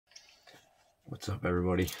What's up,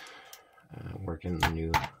 everybody? Working the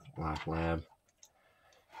new lock lab.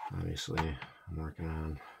 Obviously, I'm working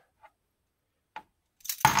on.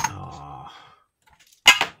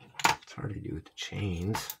 It's hard to do with the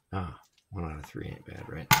chains. 1 out of 3 ain't bad,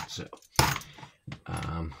 right? So,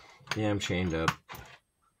 yeah, I'm chained up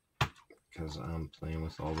because I'm playing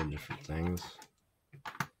with all the different things.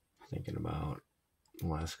 Thinking about the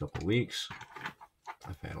last couple weeks.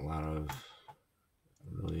 I've had a lot of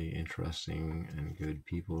really interesting and good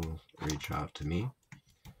people reach out to me.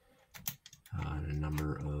 And a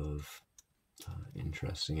number of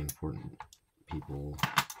interesting, important people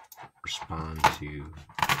respond to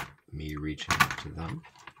me reaching out to them.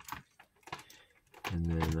 And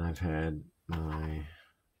then I've had my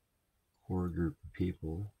core group of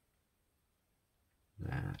people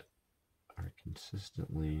that are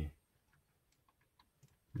consistently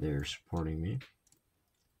there supporting me,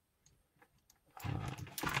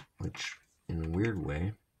 which in a weird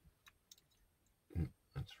way, in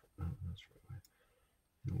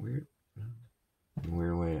a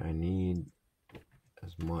weird way, I need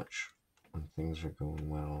as much when things are going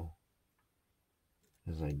well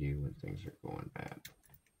as I do when things are going bad.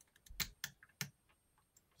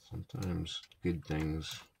 Sometimes good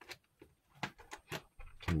things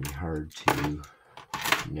can be hard to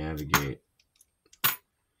navigate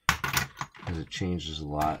because it changes a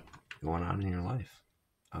lot going on in your life.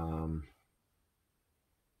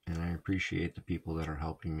 And I appreciate the people that are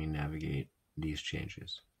helping me navigate these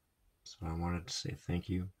changes. So I wanted to say thank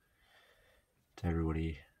you to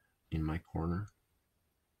everybody in my corner,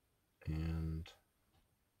 and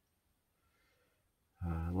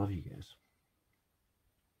I love you guys.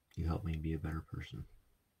 You help me be a better person.